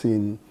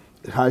processing,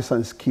 high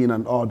science skin,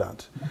 and all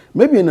that.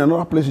 Maybe in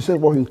another place, you set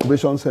up an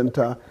incubation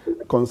center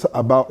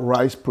about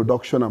rice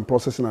production and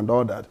processing and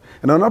all that.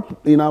 And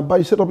in Aba,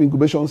 you set up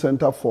incubation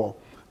center for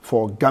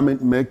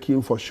garment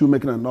making, for shoe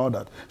making and all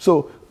that.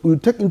 So we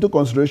take into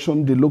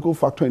consideration the local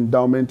factor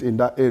endowment in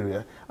that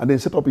area and then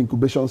set up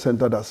incubation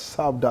center that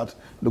serve that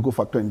local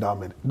factor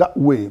endowment. That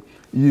way,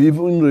 you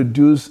even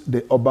reduce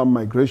the urban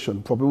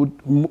migration. For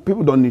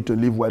people don't need to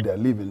live where they're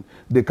living.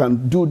 They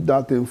can do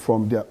that thing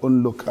from their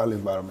own local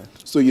environment.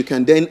 So you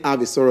can then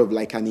have a sort of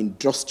like an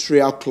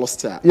industrial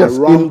cluster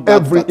around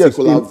that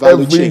particular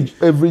value chain.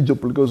 Every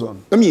geopolitical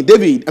zone.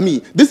 David,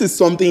 this is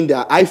something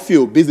that I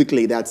feel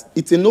basically that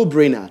it's a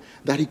no-brainer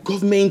that the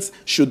government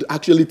should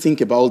actually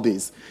think about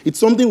this. It's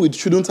something we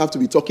shouldn't have to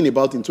be talking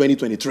about in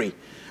 2023.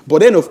 But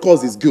then, of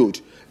course, it's good.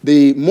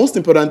 The most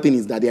important thing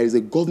is that there is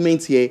a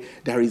government here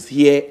that is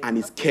here and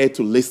is cared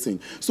to listen.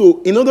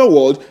 So in other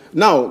words,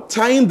 now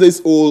tying this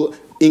whole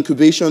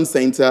incubation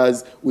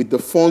centers with the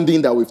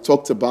funding that we've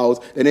talked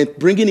about, and then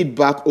bringing it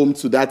back home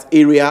to that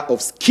area of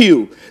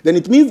skill, then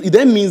it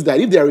then means that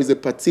if there is a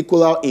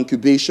particular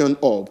incubation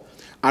hub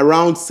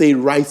around, say,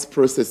 rice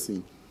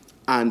processing,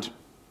 and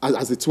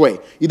as it were,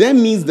 it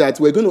then means that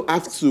we're going to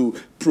have to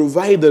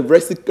provide the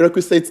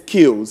requisite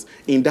skills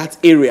in that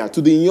area to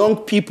the young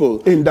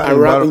people in that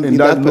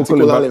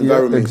particular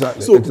environment. Yeah,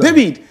 exactly, so,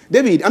 exactly.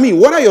 David, I mean,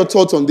 what are your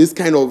thoughts on this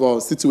kind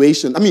of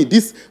situation? I mean,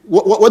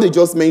 what they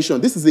just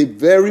mentioned, this is a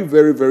very,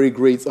 very, very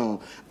great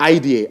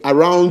idea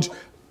around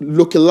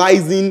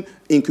localizing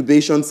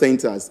incubation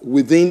centers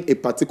within a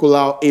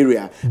particular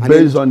area.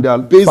 Based on their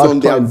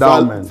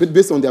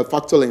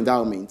factual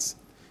endowments.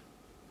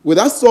 Will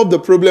that solve the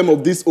problem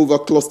of this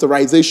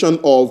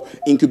over-clusterization of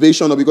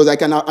incubation? Because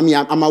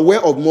I'm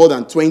aware of more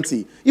than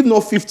 20, if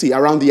not 50,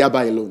 around the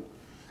Yaba alone.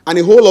 And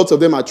a whole lot of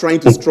them are trying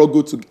to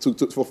struggle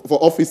for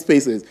office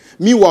spaces.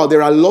 Meanwhile,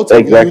 there are lots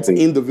of youth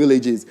in the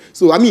villages.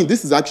 So, I mean,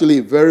 this is actually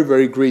a very,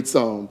 very great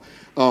stuff.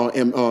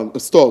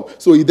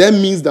 So it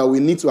then means that we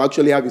need to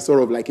actually have a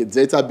sort of like a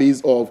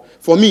database of,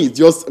 for me, it's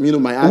just,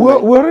 my advice.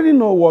 We already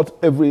know what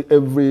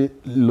every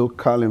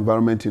local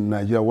environment in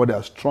Nigeria, what they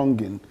are strong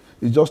in.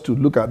 Is just to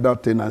look at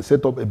that thing and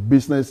set up a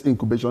business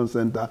incubation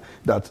center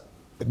that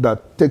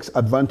takes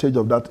advantage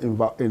of that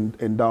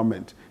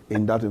endowment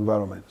in that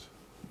environment.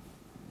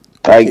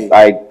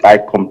 I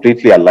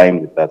completely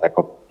align with that. I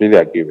completely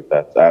agree with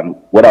that. And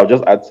what I'll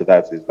just add to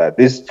that is that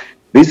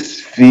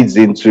this feeds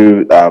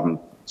into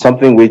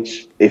something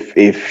which, if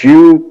a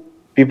few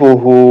people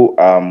who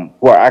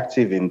are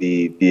active in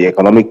the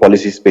economic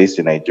policy space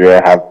in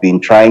Nigeria have been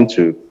trying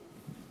to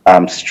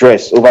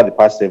stress over the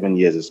past 7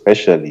 years,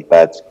 especially,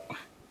 that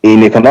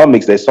in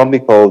economics, there's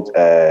something called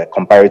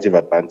comparative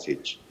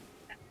advantage.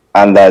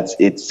 And that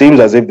it seems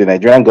as if the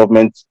Nigerian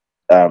government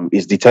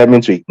is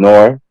determined to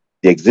ignore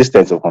the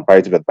existence of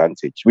comparative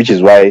advantage, which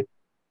is why,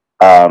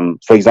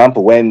 for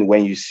example,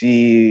 when you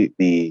see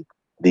the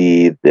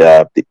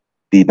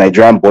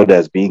Nigerian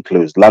borders being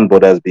closed, land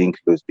borders being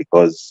closed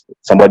because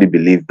somebody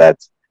believed that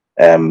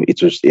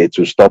it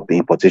will stop the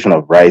importation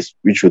of rice,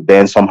 which would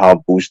then somehow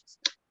boost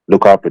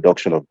local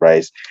production of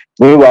rice.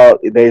 Meanwhile,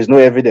 there is no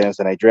evidence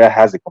that Nigeria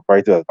has a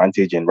comparative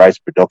advantage in rice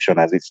production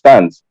as it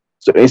stands.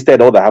 So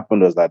instead, all that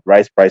happened was that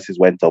rice prices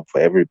went up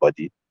for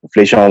everybody.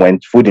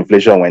 Food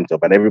inflation went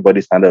up, and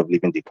everybody's standard of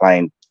living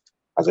declined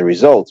as a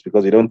result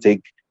because they don't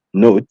take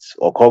note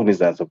or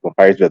cognizance of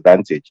comparative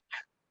advantage.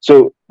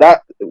 So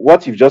that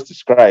what you've just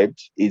described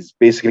is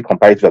basically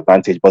comparative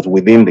advantage, but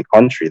within the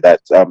country.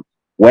 That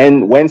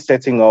when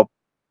setting up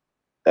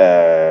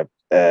the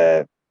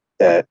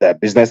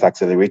business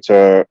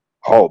accelerator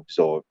hubs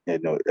or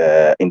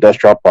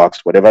industrial parks,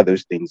 whatever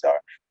those things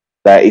are,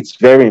 that it's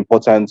very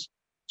important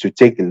to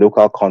take the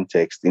local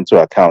context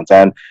into account.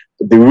 And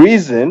the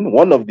reason,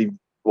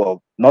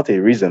 not a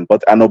reason,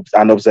 but an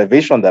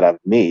observation that I've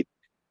made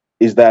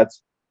is that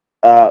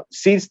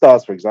Seed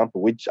Stars, for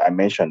example, which I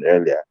mentioned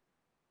earlier,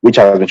 which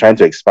I have been trying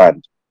to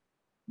expand,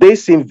 they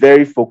seem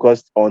very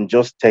focused on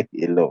just tech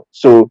alone.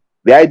 So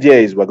the idea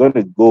is we're going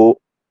to go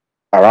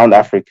around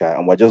Africa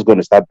and we're just going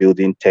to start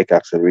building tech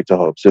accelerator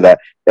hubs so that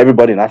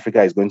everybody in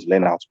Africa is going to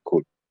learn how to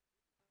code.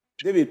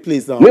 David,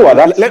 please, let me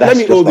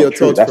hold your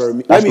thoughts for a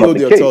minute. Let me hold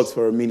your thoughts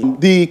for a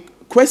minute. The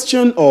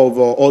question of,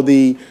 or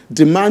the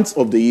demands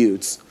of the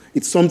youths,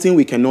 it's something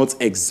we cannot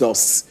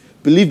exhaust.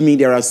 Believe me,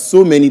 there are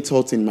so many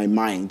thoughts in my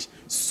mind,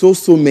 so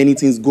many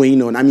things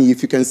going on. I mean,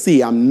 if you can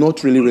see, I'm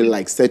not really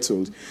like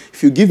settled.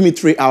 If you give me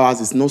 3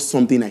 hours, it's not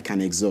something I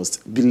can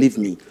exhaust, believe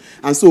me.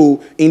 And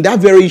so in that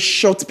very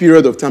short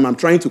period of time, I'm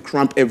trying to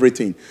cramp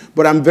everything.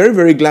 But I'm very,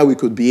 very glad we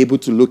could be able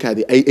to look at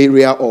the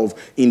area of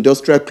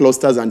industrial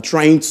clusters and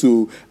trying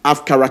to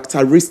have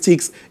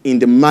characteristics in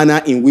the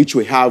manner in which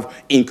we have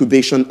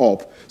incubation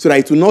up, so that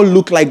it will not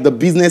look like the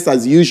business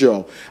as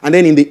usual. And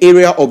then in the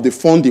area of the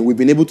funding, we've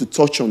been able to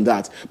touch on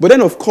that. But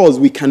then, of course,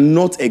 we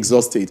cannot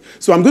exhaust it.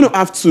 So I'm going to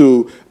have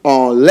to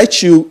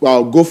let you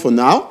go for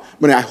now,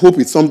 but I hope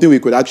it's something we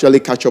could actually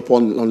catch up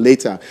on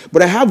later.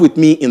 But I have with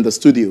me in the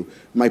studio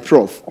my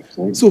prof.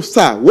 Absolutely. So,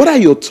 sir, what are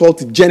your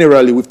thoughts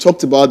generally? We've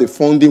talked about the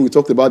funding, we've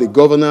talked about the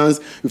governance,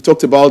 we've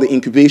talked about the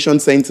incubation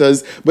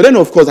centers. But then,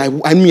 of course,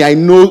 I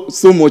know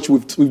so much,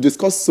 we've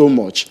discussed so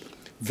much.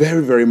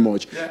 Very, very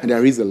much. Yeah. And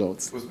there is a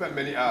lot. We spent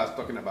many hours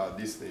talking about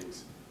these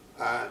things.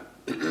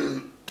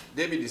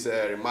 David is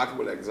a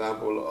remarkable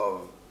example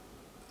of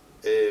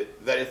a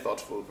very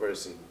thoughtful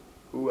person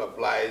who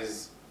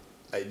applies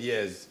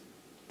ideas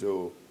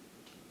to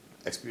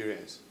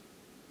experience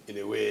in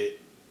a way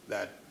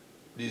that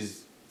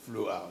these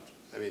flow out.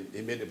 I mean,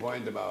 he made a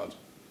point about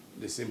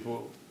the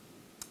simple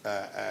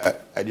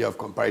idea of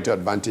comparative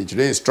advantage.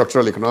 Today in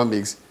structural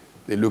economics,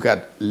 they look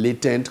at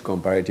latent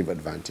comparative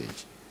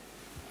advantage.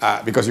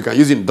 Because you can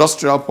use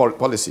industrial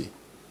policy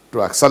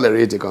to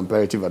accelerate a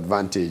comparative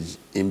advantage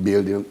in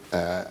building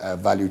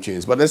value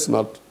chains. But let's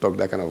not talk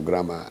that kind of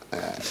grammar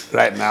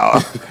right now.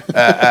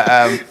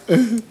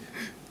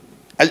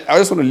 I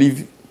just want to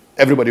leave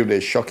everybody with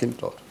a shocking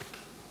thought.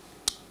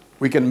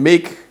 We can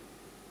make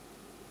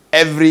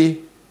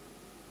every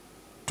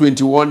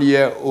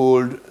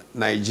 21-year-old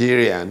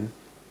Nigerian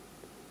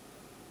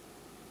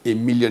a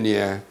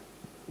millionaire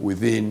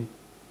within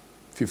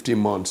 15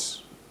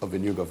 months of a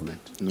new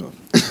government. No,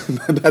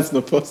 that's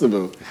not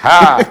possible.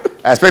 I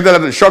expected that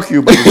to shock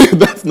you, but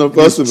that's not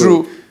possible. It's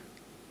true.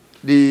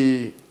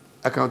 The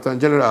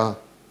Accountant General,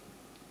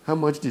 how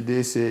much did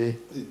they say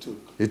it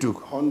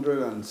took?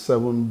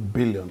 107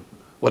 billion.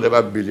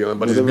 Whatever billion,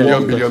 but it's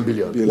billion.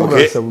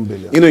 107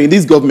 billion. You know, in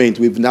this government,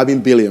 we've been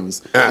having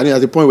billions. And at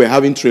the point we're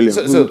having trillions.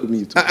 And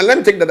let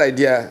me take that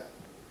idea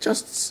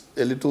just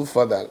a little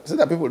further, so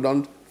that people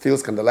don't feel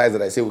scandalized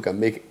that I say we can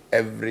make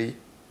every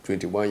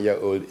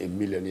 21-year-old a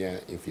millionaire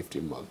in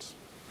 15 months.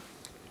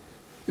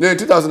 You know, in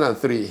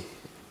 2003,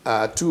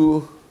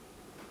 two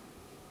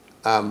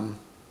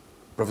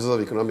professors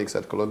of economics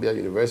at Columbia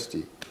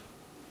University,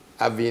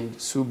 Arvind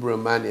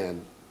Subramanian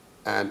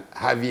and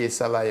Javier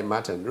Salahi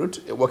Martin, wrote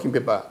a working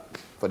paper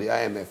for the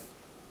IMF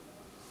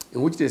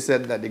in which they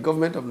said that the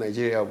government of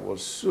Nigeria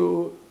was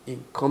so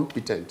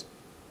incompetent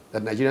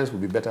that Nigerians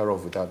would be better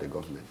off without the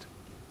government.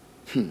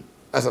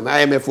 That's an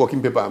IMF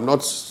working paper. I'm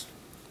not...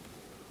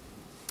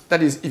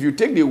 That is, if you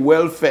take the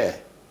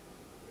welfare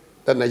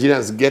that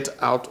Nigerians get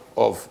out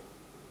of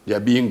their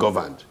being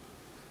governed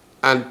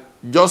and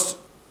just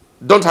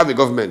don't have a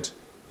government,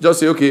 just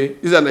say, okay,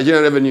 these are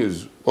Nigerian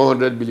revenues,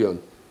 100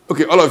 billion.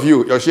 Okay, all of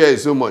you, your share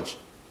is so much.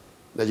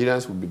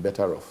 Nigerians would be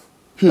better off.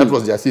 That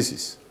was their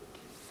thesis.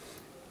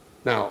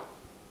 Now,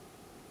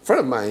 a friend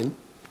of mine,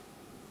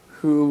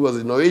 who was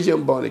a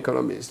Norwegian-born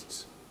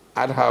economist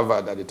at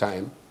Harvard at the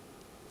time,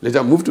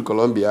 later moved to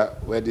Columbia,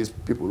 where these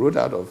people wrote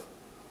out of,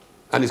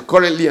 and is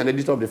currently an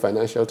editor of the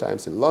Financial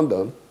Times in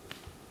London,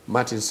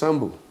 Martin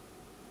Sambu,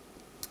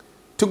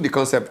 took the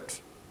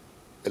concept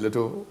a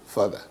little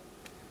further.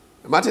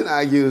 Martin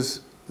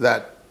argues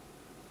that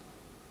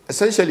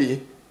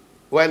essentially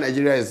why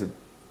Nigeria is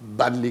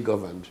badly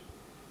governed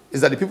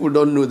is that the people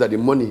don't know that the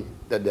money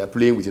that they are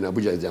playing with in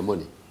Abuja is their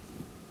money.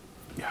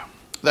 Yeah.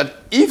 That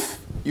if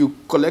you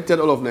collected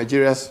all of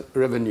Nigeria's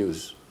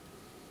revenues,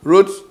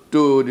 wrote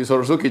to the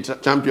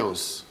Soro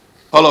champions,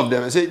 all of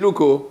them, and said,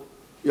 look, oh,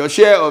 your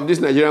share of this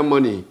Nigerian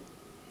money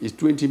is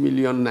 20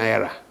 million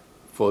naira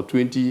for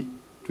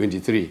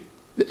 2023.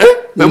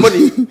 My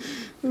money.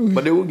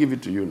 But they won't give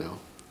it to you now.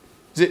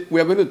 Say,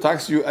 we are going to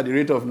tax you at the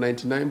rate of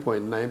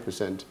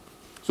 99.9%.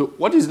 So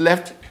what is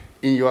left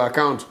in your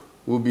account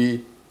will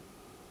be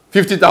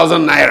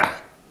 50,000 naira.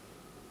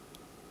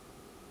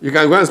 You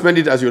can go and spend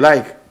it as you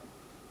like,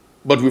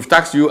 but we've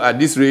taxed you at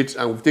this rate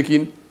and we've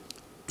taken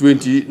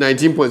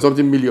 19 point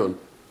something million.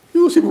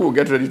 You see people will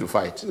get ready to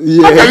fight.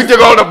 Yeah. How can you take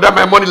all of that,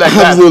 my money like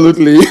that?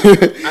 Absolutely.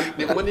 And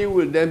the money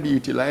will then be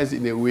utilized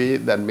in a way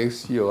that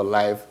makes your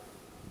life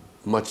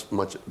much,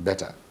 much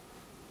better.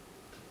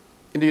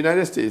 In the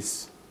United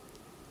States,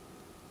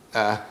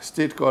 a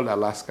state called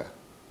Alaska,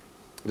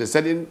 in a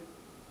certain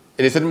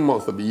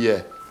month of the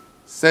year,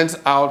 sends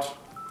out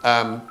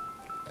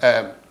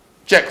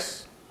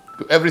checks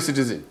to every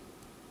citizen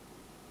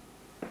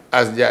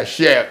as their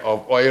share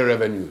of oil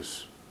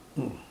revenues.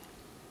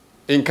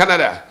 In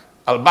Canada,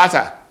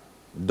 Alberta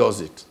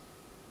does it.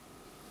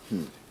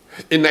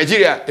 In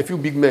Nigeria, a few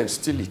big men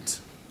steal it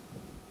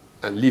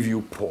and leave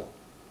you poor.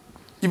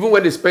 Even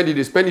when they spend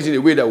it in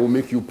a way that will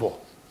make you poor.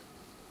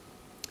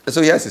 And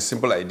so here's a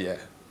simple idea.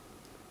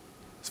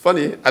 It's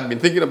funny, I'd been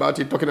thinking about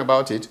it, talking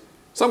about it.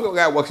 Some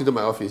guy walks into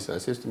my office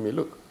and says to me,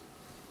 look,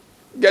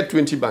 get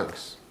 20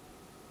 banks.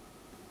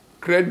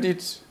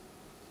 Credit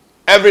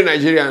every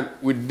Nigerian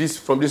with this,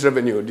 from this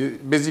revenue, the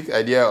basic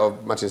idea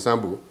of Martin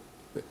Sambu.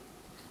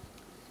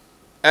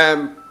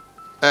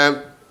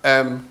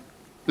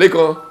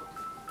 Leko,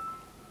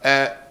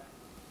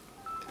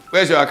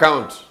 where's your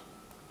account?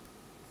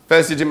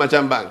 First City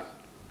Merchant Bank.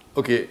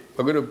 Okay,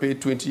 we're going to pay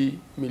 20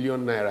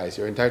 million naira as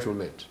your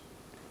entitlement.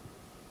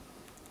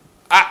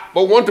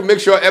 But we want to make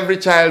sure every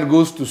child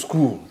goes to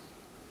school.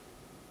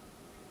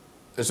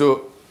 And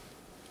so,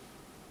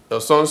 your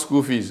son's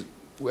school fees,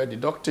 we're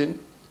deducting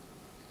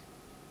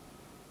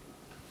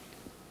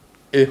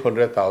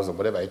 800,000,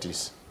 whatever it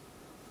is.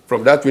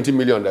 From that 20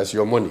 million, that's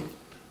your money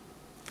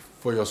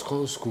for your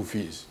son's school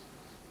fees.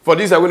 For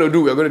this, I'm going to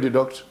do, we're going to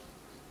deduct.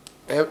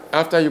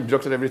 After you've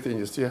deducted everything,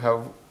 you still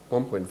have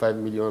 1.5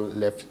 million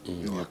left in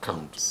your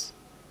account.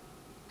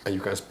 And you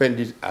can spend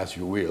it as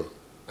you will.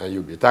 And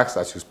you'll be taxed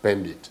as you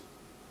spend it.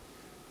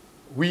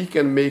 We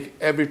can make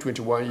every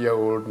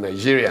 21-year-old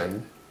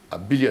Nigerian a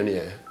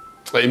billionaire,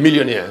 or a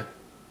millionaire,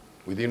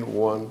 within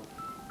 1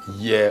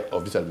 year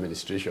of this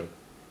administration,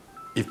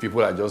 if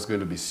people are just going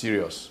to be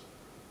serious.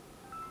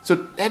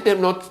 So let them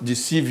not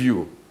deceive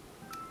you.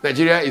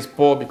 Nigeria is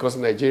poor because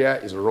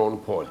Nigeria is run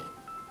poorly.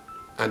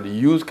 And the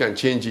youth can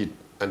change it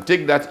and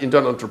take that into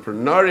an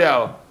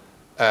entrepreneurial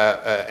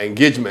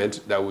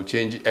engagement that will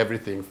change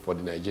everything for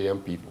the Nigerian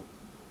people.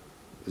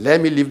 Let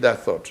me leave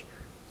that thought.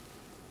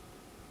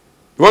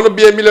 You want to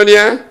be a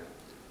millionaire?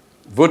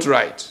 Vote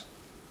right.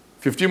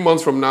 15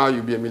 months from now,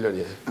 you'll be a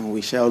millionaire. And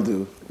we shall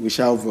do. We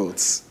shall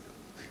vote.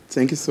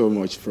 Thank you so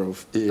much,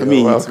 Prof. You're I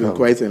mean, welcome. it's been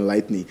quite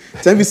enlightening.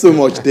 Thank you so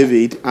much,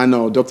 David,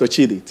 and Dr.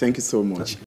 Chidi. Thank you so much.